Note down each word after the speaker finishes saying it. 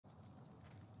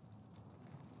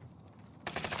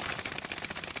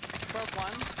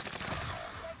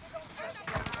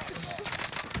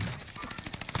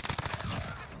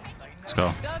Let's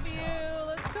go.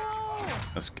 Let's go.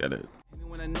 Let's get it.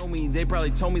 When they know me, they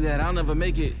probably told me that I'll never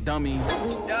make it. Dummy.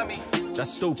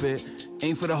 That's stupid.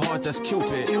 Aim for the heart, that's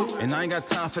Cupid. And I ain't got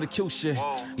time for the cute shit.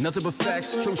 Nothing but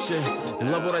facts, true shit. They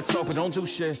love what I talk, but don't do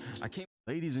shit. I can't.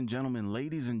 Ladies and gentlemen,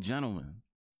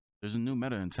 there's a new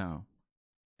meta in town.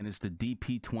 And it's the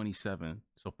Dp-27.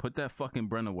 So put that fucking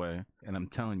Bren away. And I'm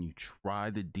telling you, try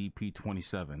the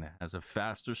Dp-27. It has a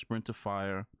faster sprint to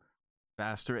fire,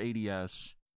 faster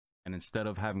ADS. And instead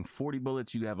of having 40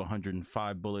 bullets, you have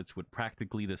 105 bullets with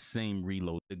practically the same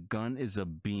reload. The gun is a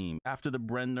beam. After the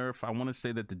Bren nerf, I want to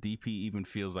say that the DP even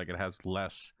feels like it has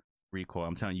less recoil.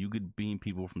 I'm telling you, you could beam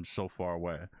people from so far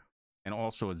away. And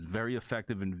also, it's very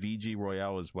effective in VG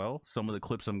Royale as well. Some of the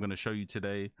clips I'm going to show you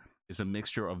today is a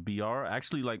mixture of BR.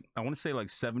 Actually, like, I want to say like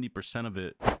 70% of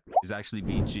it is actually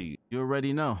VG. You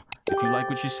already know. If you like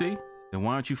what you see, then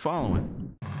why aren't you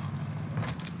following?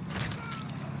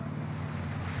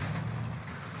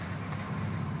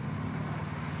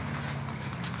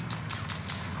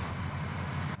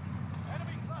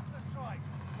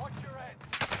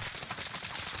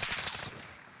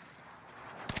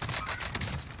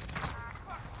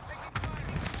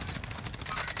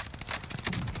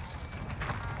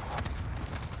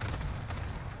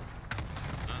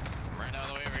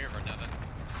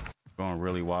 Going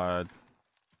really wide.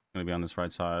 Gonna be on this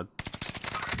right side.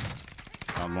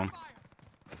 Found one.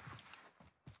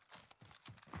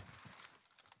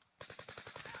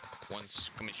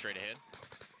 One's coming straight ahead.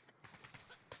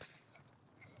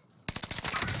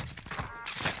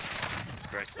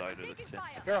 Right side of it.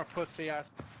 You're a pussy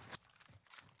ass.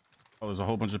 Oh, there's a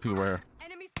whole bunch of people right here.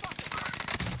 Enemy spotted.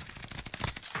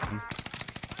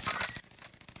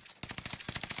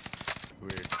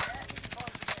 Weird.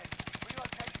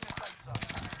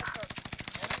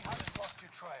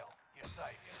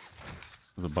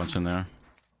 There's a bunch in there.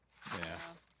 Yeah.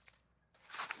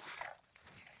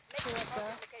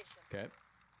 Okay.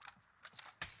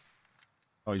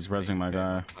 Oh, he's rezzing my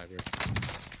guy.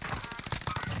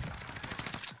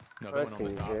 Another one on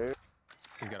the top.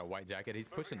 He's got a white jacket. He's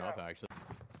pushing up actually.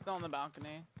 Still on the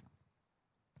balcony.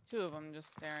 Two of them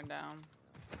just staring down.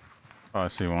 Oh, I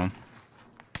see one.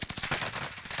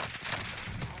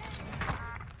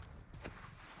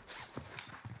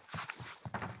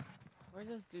 Where's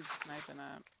this dude sniping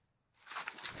at?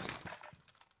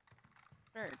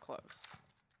 Very close.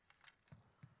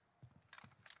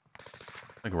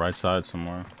 Like right side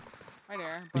somewhere. Right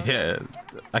here. Yeah,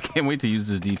 I can't wait to use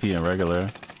this DP in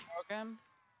regular. Okay.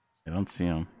 I don't see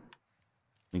him.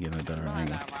 Let me get a better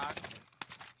Behind angle. that rock.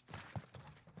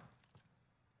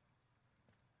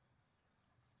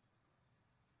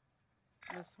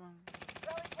 This one.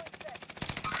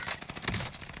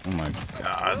 Oh my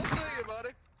god.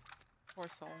 Poor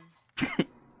soul.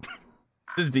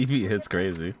 This DP hits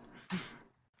crazy.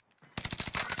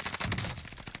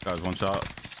 Guys, one shot.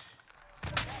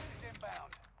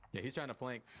 Yeah, he's trying to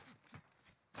flank.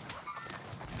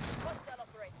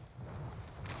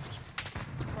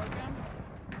 Broken.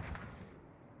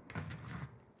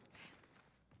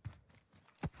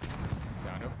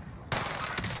 Down him.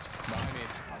 Behind me.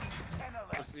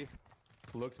 Pussy.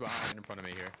 Looks behind in front of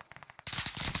me here.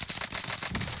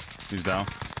 He's down.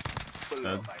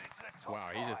 Dead. Wow,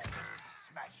 he just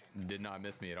did not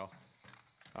miss me at all.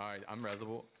 Alright, I'm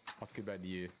resable. I'll scoot back to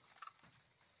you.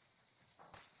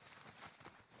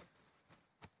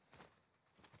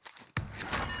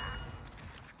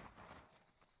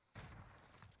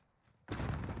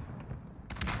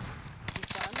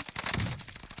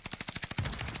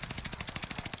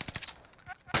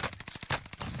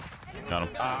 Got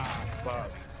him. Ah,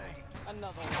 fuck.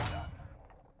 Another one.